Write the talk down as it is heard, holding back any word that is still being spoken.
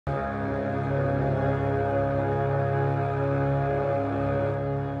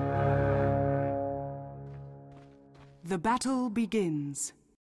The battle begins.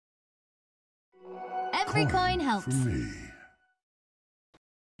 Every coin helps. For me.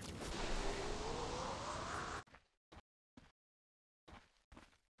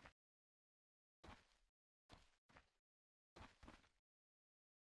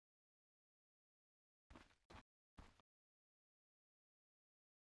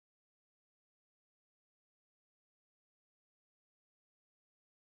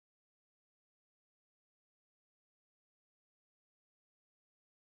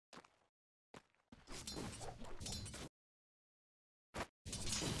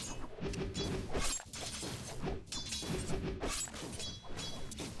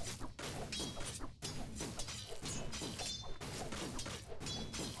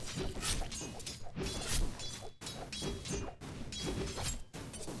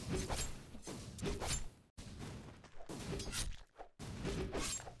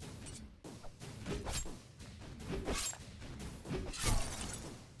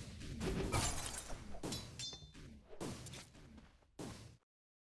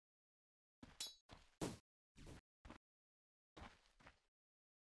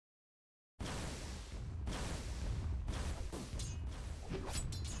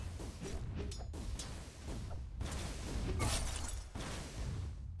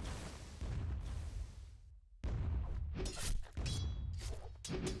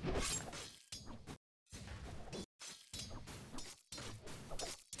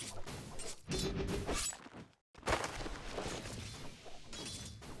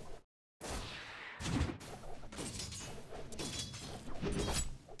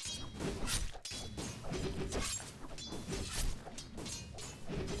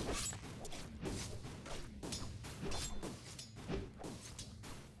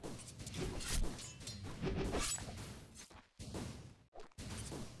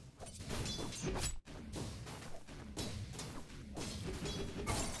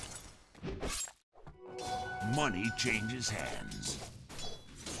 Money changes hands.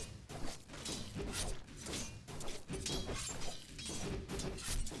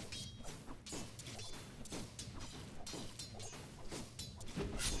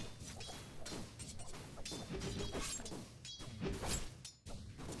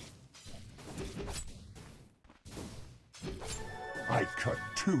 I cut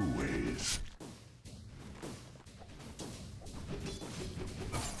two ways.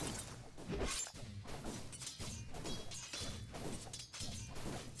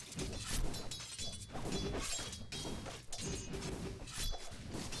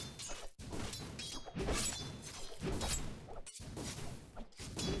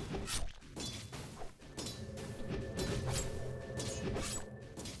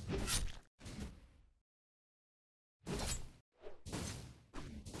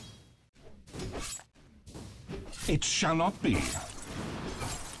 It shall not be.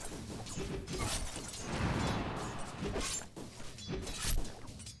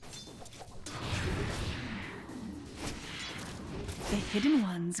 The hidden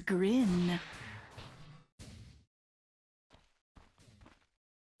ones grin.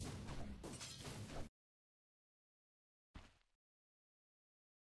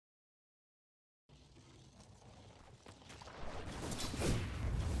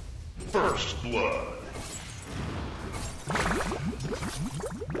 First blood.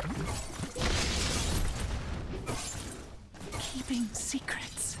 Keeping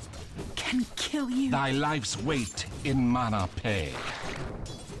secrets can kill you. Thy life's weight in mana pay.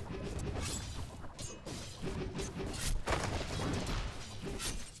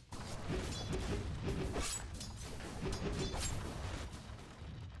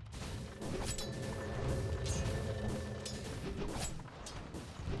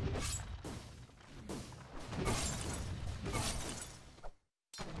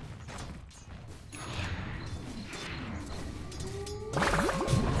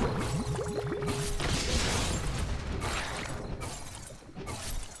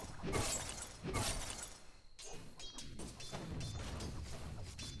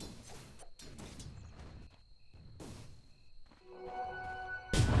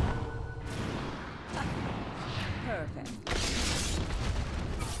 Perfect.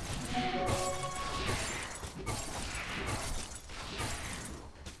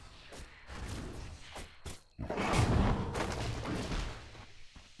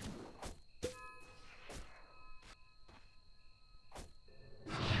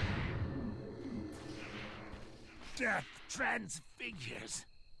 Death transfigures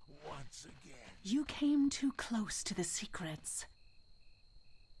once again. You came too close to the secrets.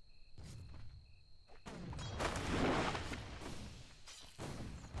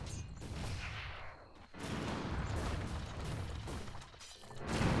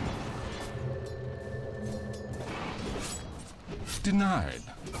 Denied.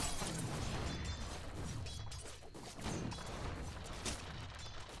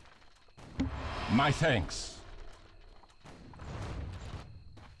 My thanks.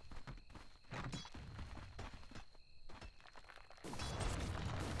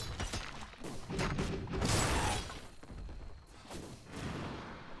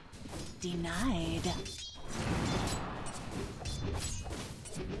 Denied.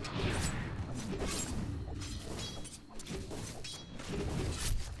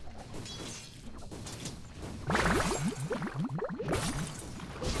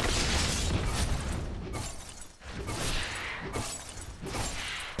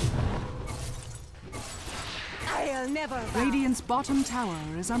 I'll never bow. Radiant's bottom tower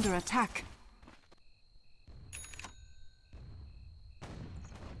is under attack.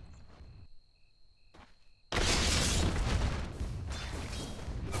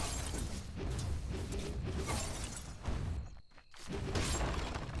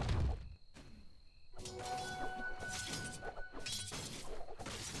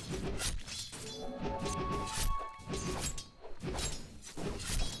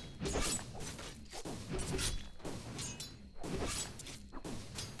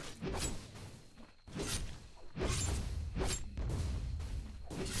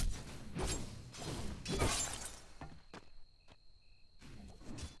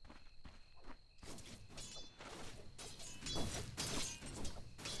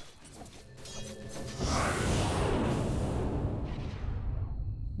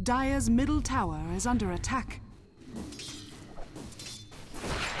 Dire's middle tower is under attack.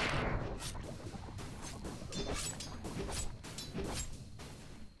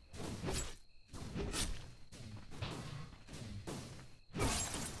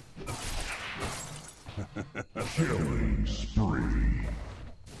 Killing spree.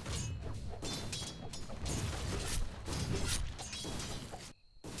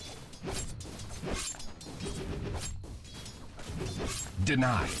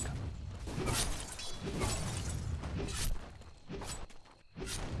 Denied.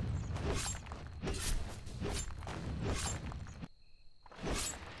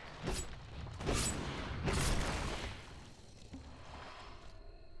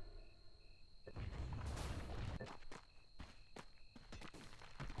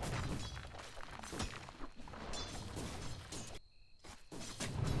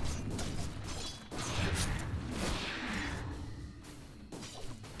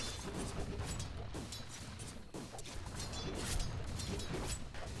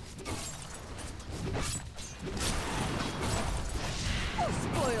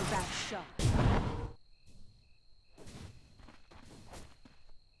 Spoil that shot.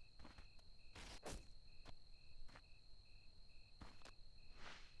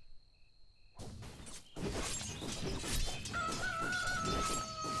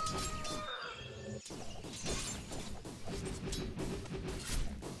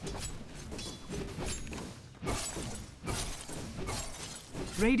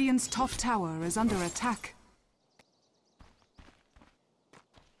 Radiant's top tower is under attack.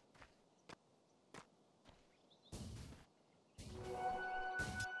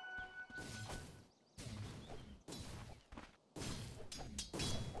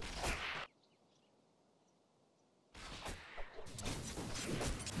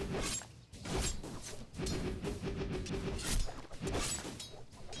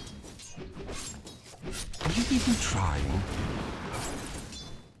 Are you even trying?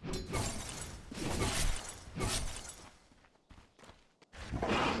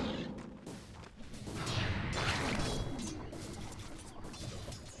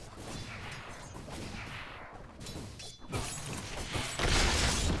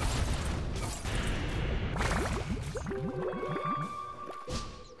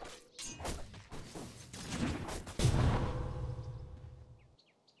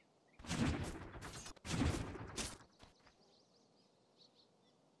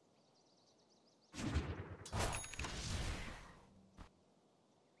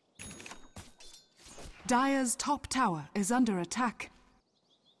 Dire's top tower is under attack.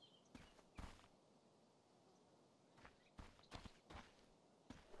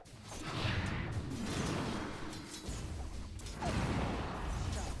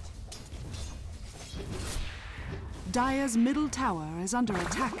 Dire's middle tower is under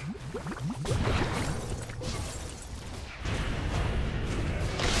attack.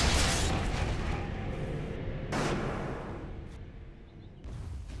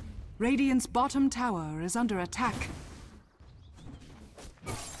 Radiant's bottom tower is under attack.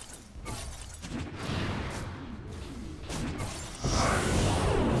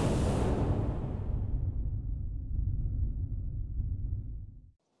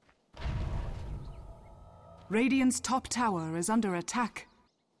 Radiant's top tower is under attack.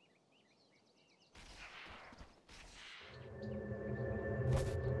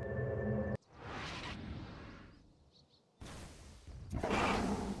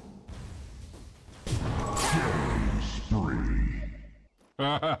 Killing spree.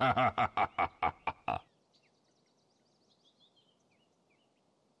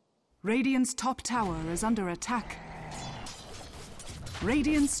 Radiant's top tower is under attack.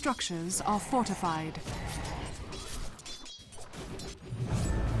 Radiant structures are fortified.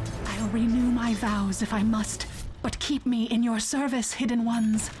 I'll renew my vows if I must, but keep me in your service, Hidden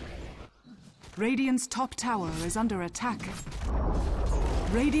Ones. Radiant's top tower is under attack.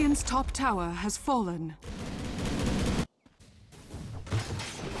 Radiant's top tower has fallen.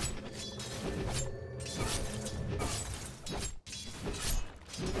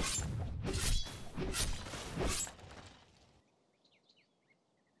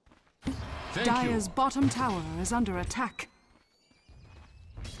 Dire's bottom tower is under attack.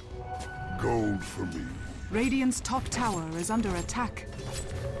 Gold for me. Radiant's top tower is under attack.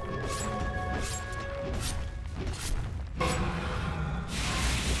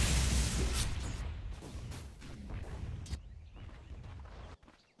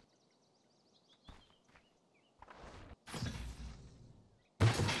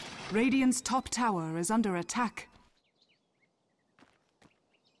 Radiant's top tower is under attack.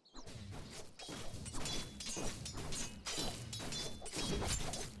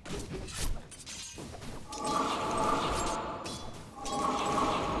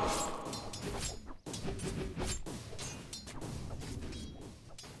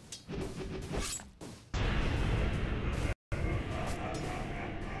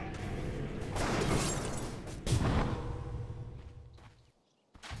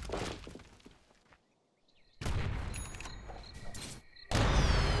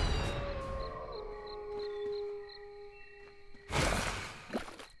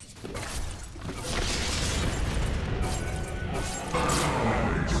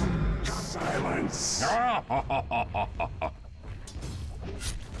 Silence.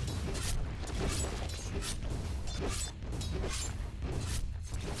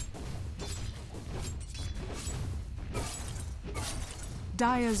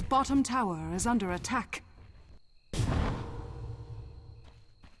 Dire's bottom tower is under attack.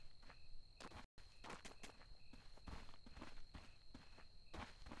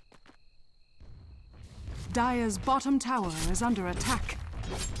 Dire's bottom tower is under attack.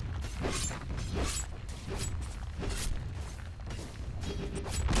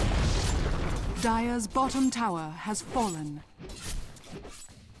 Dire's bottom tower has fallen.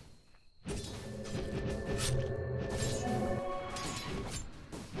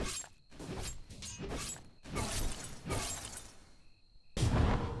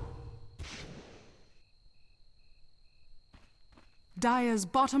 Dire's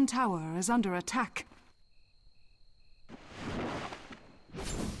bottom tower is under attack.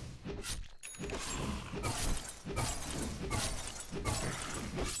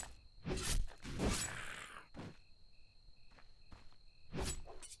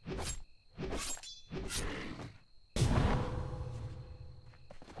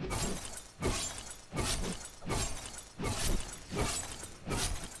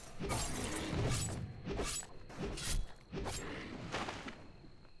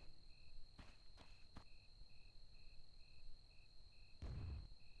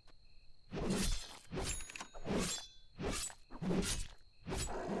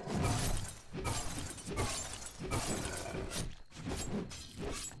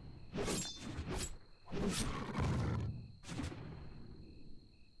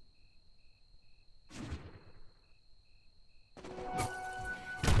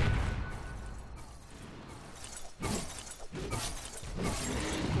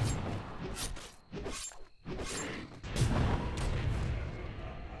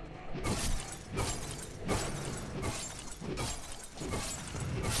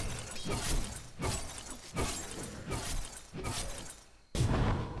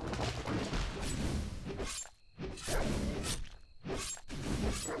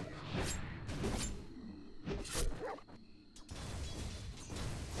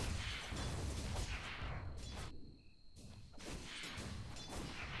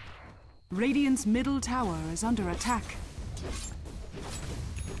 Radiant's middle tower is under attack.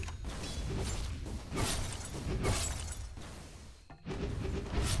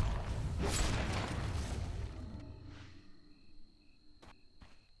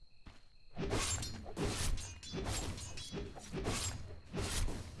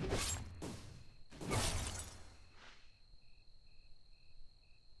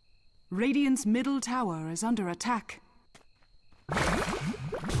 Radiant's middle tower is under attack.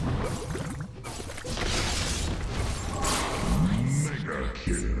 Mega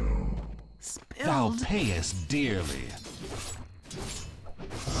kill. Thou payest dearly.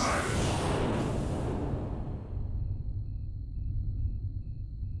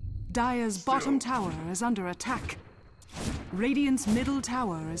 Dire's bottom tower is under attack. Radiant's middle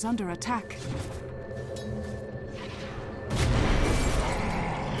tower is under attack.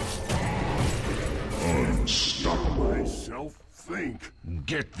 Unstoppable. Myself think.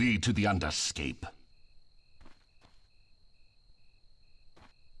 Get thee to the underscape.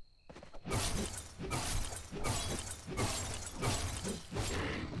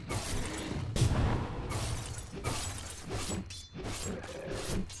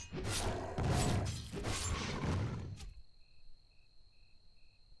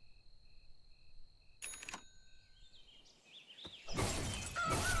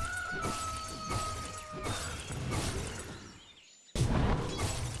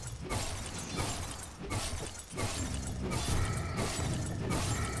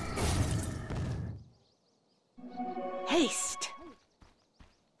 Haste!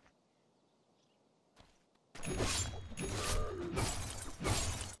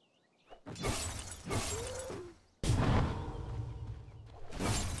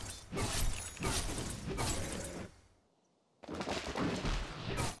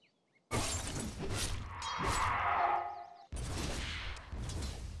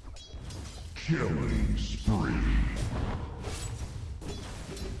 Killing spree.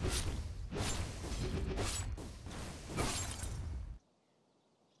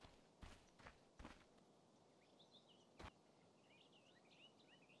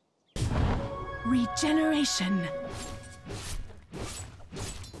 Regeneration.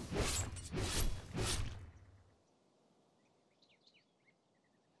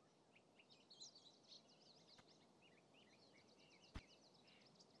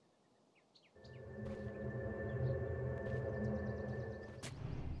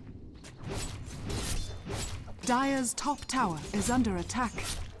 Dire's top tower is under attack.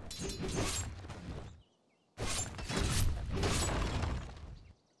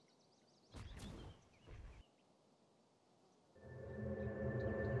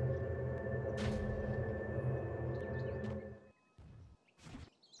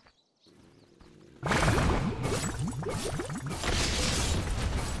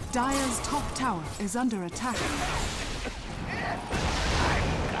 Dire's top tower is under attack.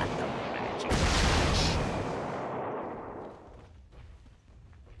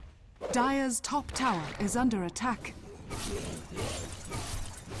 Dire's top tower is under attack.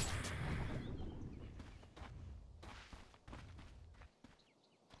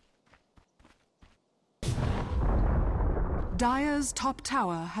 Dire's top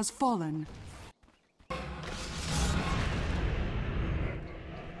tower has fallen.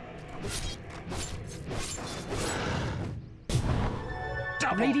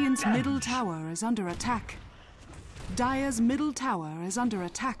 Radiant's middle tower is under attack. Dire's middle tower is under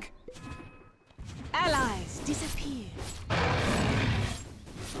attack. Allies disappear.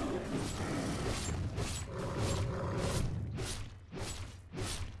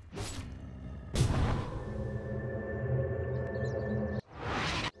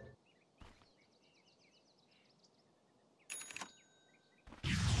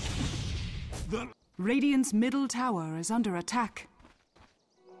 Radiant's middle tower is under attack.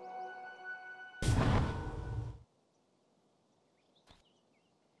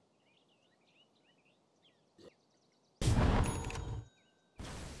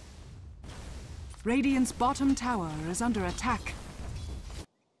 Radiant's bottom tower is under attack.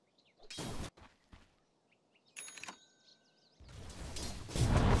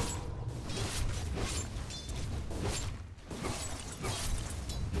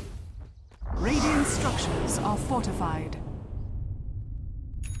 Radiant structures are fortified.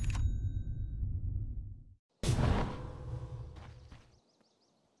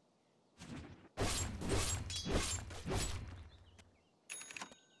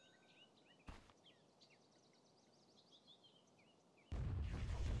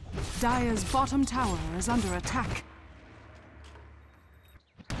 Dire's bottom tower is under attack.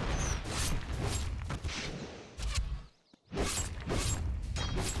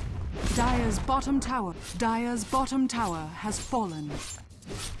 Dire's bottom tower has fallen.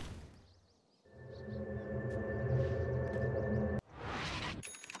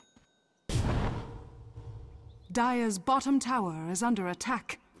 Dire's bottom tower is under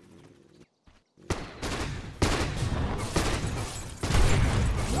attack.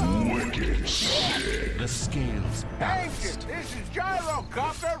 Wicked shit. The scales balanced. This is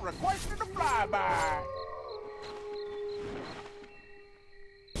Gyrocopter requesting a flyby.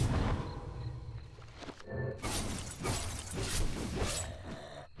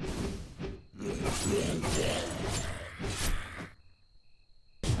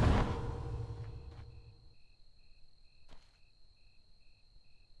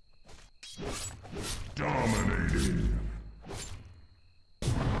 Dominating.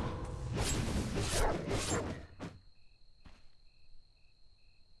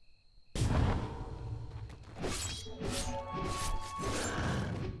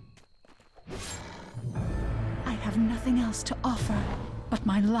 I have nothing else to offer but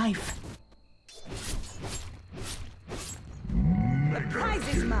my life. The prize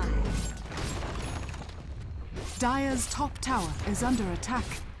is mine. Dire's top tower is under attack.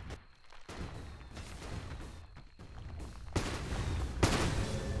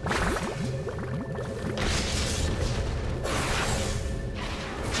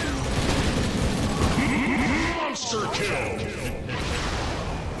 Monster kill!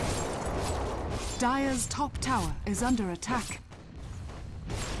 Dire's top tower is under attack.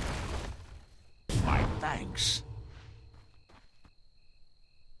 My thanks.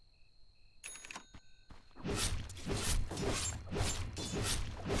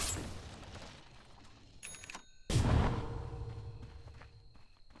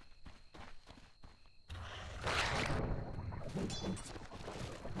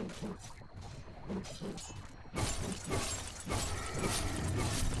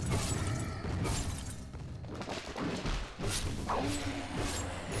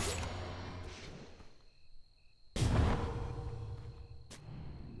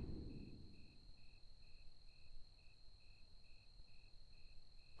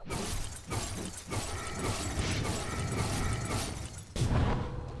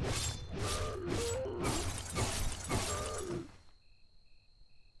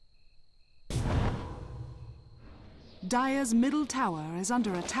 Dire's middle tower is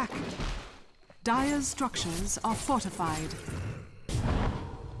under attack. Dire's structures are fortified.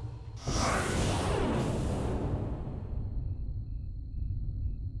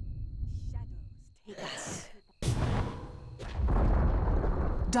 Shadows take us.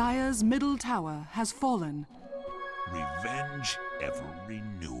 Dire's middle tower has fallen. Revenge ever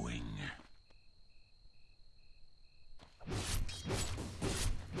renewing.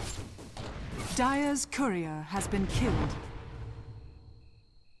 Dire's courier has been killed.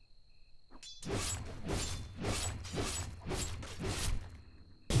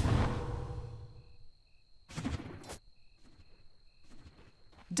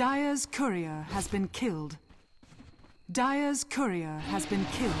 Dire's courier has been killed. Dire's courier has been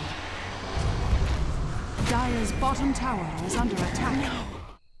killed. Dire's bottom tower is under attack.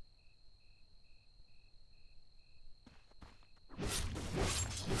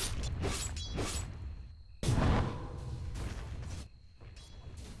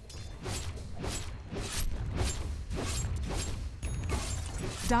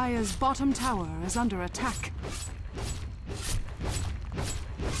 Dire's bottom tower is under attack.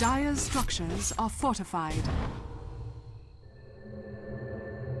 Dire's structures are fortified.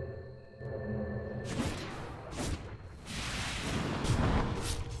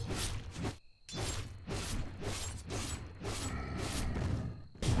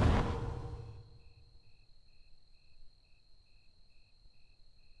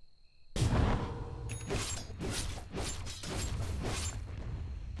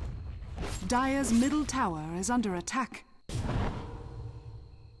 Dire's middle tower is under attack.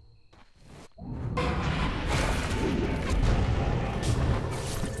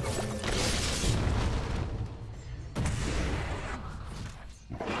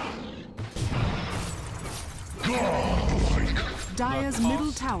 Dire's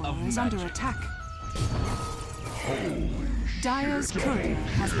middle tower is under attack. Dire's courier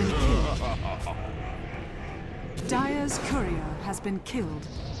has been killed. Dire's courier has been killed.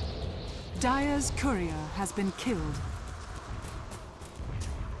 Dire's courier has been killed.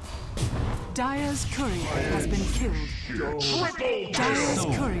 Dire's courier has been killed. Dire's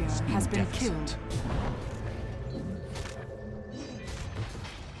courier has been killed.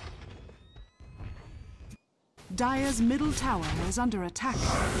 Dire's middle tower is under attack.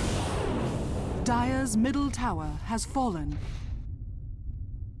 Dire's middle tower has fallen.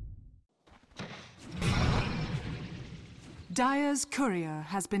 Dire's courier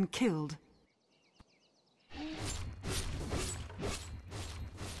has been killed.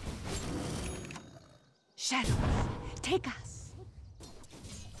 Shadows take us.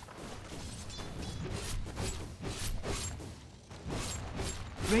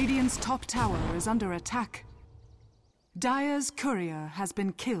 Radiant's top tower is under attack. Dire's courier has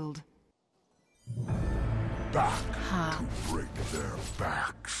been killed. Back to break their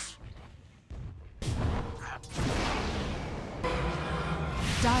backs.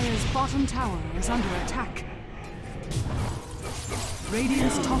 Dire's bottom tower is under attack.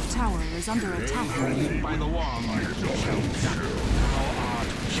 Radiant's top tower is under attack. By the wall, thou art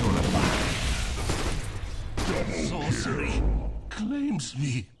purified. Sorcery claims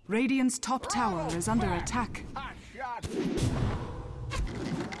me. Radiant's top tower is under attack. Hot shot.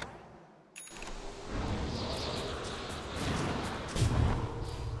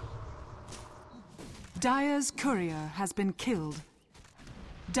 Dire's courier has been killed.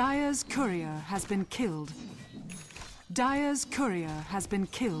 Dire's courier has been killed. Dire's courier has been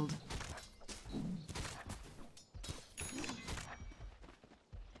killed.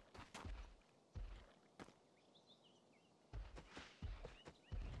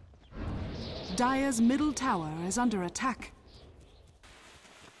 Dire's middle tower is under attack.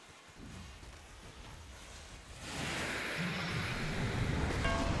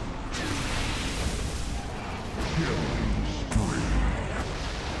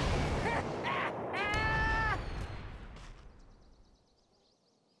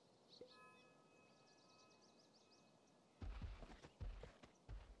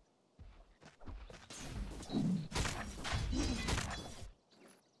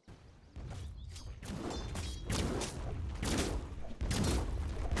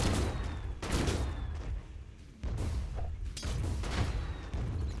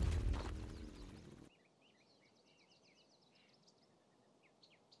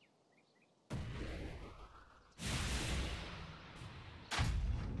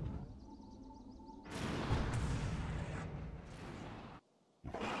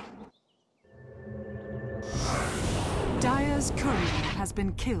 Dire's courier has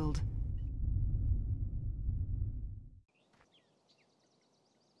been killed.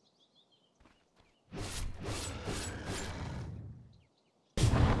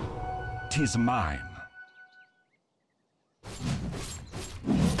 Tis mine.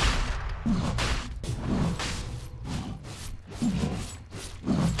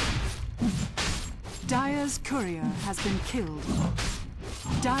 Dire's courier has been killed.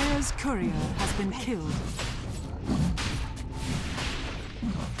 Dire's courier has been killed.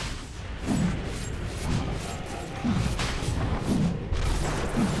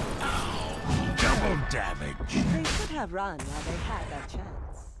 Double damage. They should have run while they had their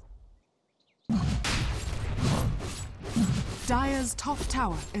chance. Dire's top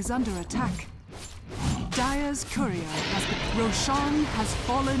tower is under attack. Dire's courier has been... Roshan has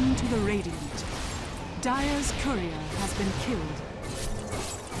fallen to the Radiant. Dire's courier has been killed.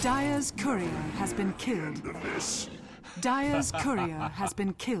 Dire's courier has been killed. Dire's courier has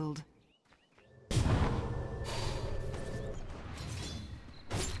been killed.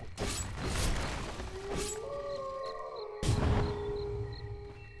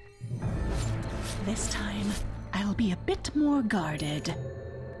 This time, I'll be a bit more guarded.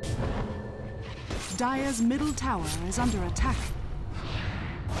 Dire's middle tower is under attack.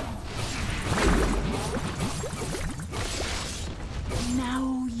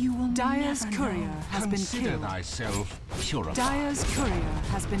 Now you will Dire's never courier know. has been Consider killed. thyself purified. Dire's courier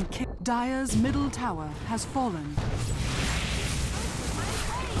has been killed. Dire's middle tower has fallen.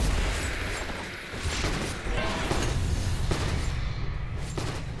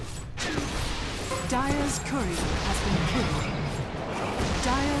 Dire's courier has been killed.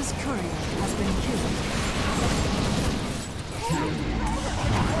 Dire's courier has been killed.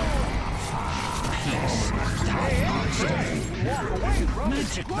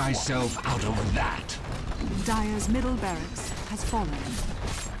 Magic thyself out of that. Dire's middle barracks has fallen.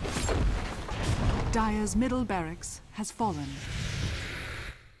 Dire's middle barracks has fallen.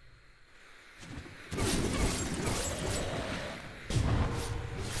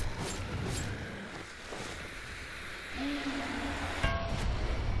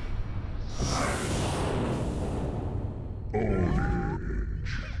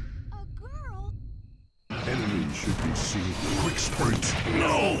 Enemy should be seen. Quick sprint.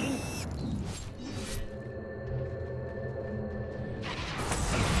 No!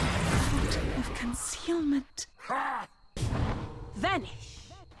 Of concealment. Vanish!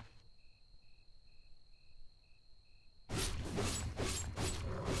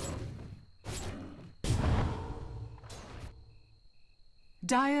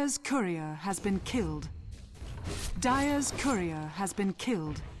 Dire's courier has been killed. Dire's courier has been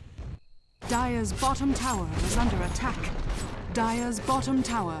killed. Dire's bottom tower is under attack. Dire's bottom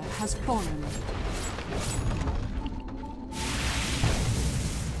tower has fallen.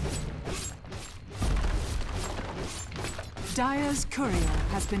 Dire's courier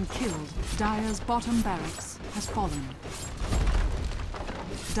has been killed. Dire's bottom barracks has fallen.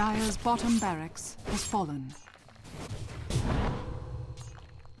 Dire's bottom barracks has fallen.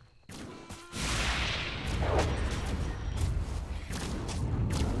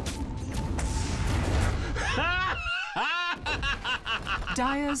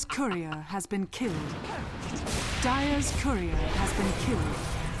 Dire's courier has been killed. Dire's courier has been killed.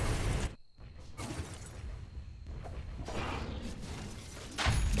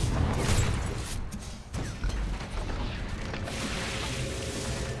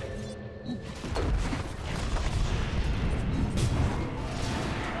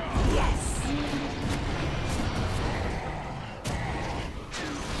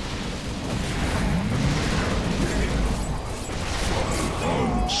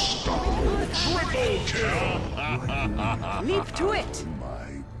 Leap to it!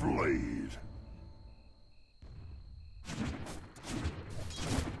 My blade.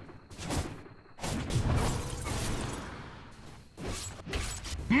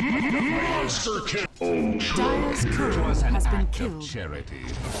 Monster kill. Dire's courier Was an has been act of killed. charity.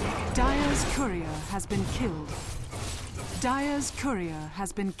 Dire's courier has been killed. Dire's courier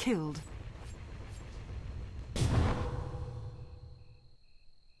has been killed.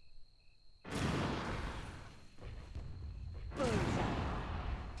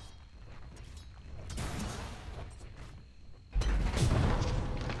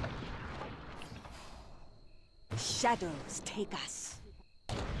 Shadows take us.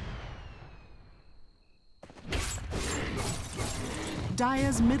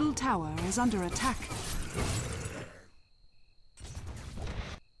 Dire's middle tower is under attack.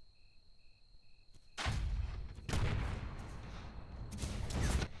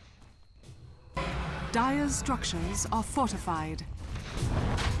 Dire's structures are fortified.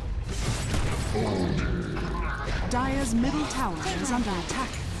 Dire's middle tower is under attack.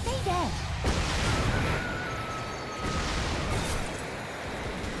 Stay dead.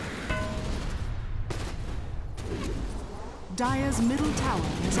 Dire's middle tower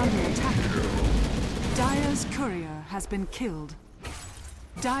is under attack. Dire's courier has been killed.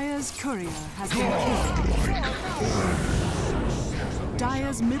 Dire's courier has been killed.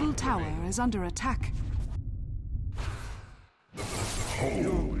 Dire's middle tower is under attack.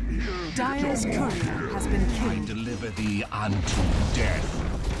 Dire's courier has been I killed. deliver thee unto death.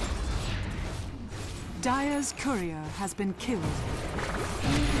 Dire's courier has been killed.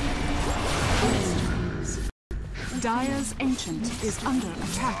 Dire's ancient is under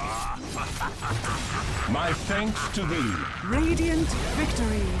attack. My thanks to thee. Radiant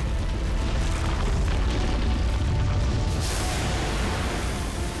victory.